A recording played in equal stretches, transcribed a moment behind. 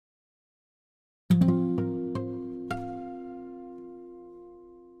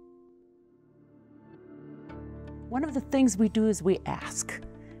One of the things we do is we ask.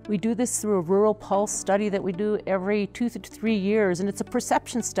 We do this through a rural pulse study that we do every 2 to 3 years, and it's a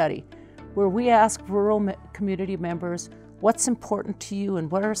perception study where we ask rural community members, what's important to you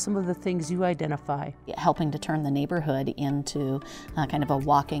and what are some of the things you identify? Helping to turn the neighborhood into kind of a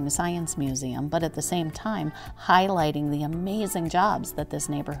walking science museum, but at the same time highlighting the amazing jobs that this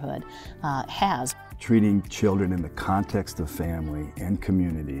neighborhood has. Treating children in the context of family and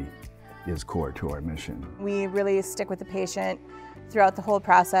community is core to our mission. We really stick with the patient throughout the whole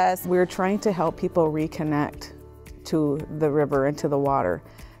process. We're trying to help people reconnect to the river and to the water,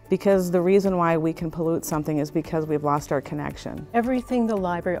 because the reason why we can pollute something is because we've lost our connection. Everything the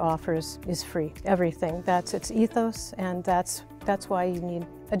library offers is free, everything. That's its ethos, and that's why you need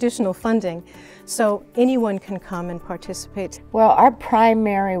additional funding, so anyone can come and participate. Well, our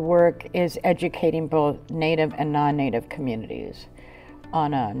primary work is educating both Native and non-Native communities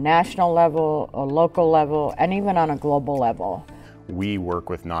on a national level, a local level, and even on a global level. We work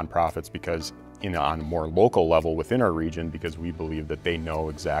with nonprofits because on a more local level within our region, because we believe that they know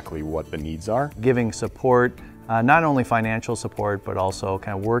exactly what the needs are. Giving support, not only financial support, but also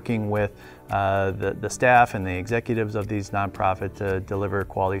kind of working with the staff and the executives of these nonprofits to deliver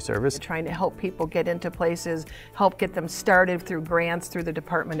quality service. Trying to help people get into places, help get them started through grants, through the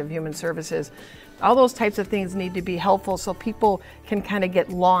Department of Human Services. All those types of things need to be helpful so people can kind of get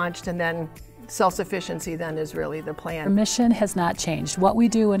launched, and then self-sufficiency then is really the plan. Our mission has not changed. What we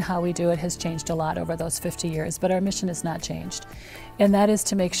do and how we do it has changed a lot over those 50 years, but our mission has not changed. And that is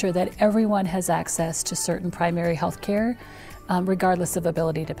to make sure that everyone has access to certain primary health care, regardless of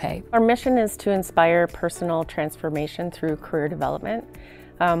ability to pay. Our mission is to inspire personal transformation through career development.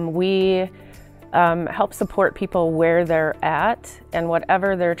 We help support people where they're at, and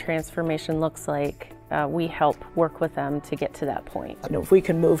whatever their transformation looks like, we help work with them to get to that point. You know, if we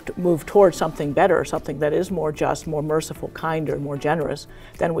can move towards something better, something that is more just, more merciful, kinder, more generous,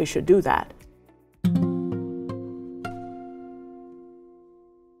 then we should do that.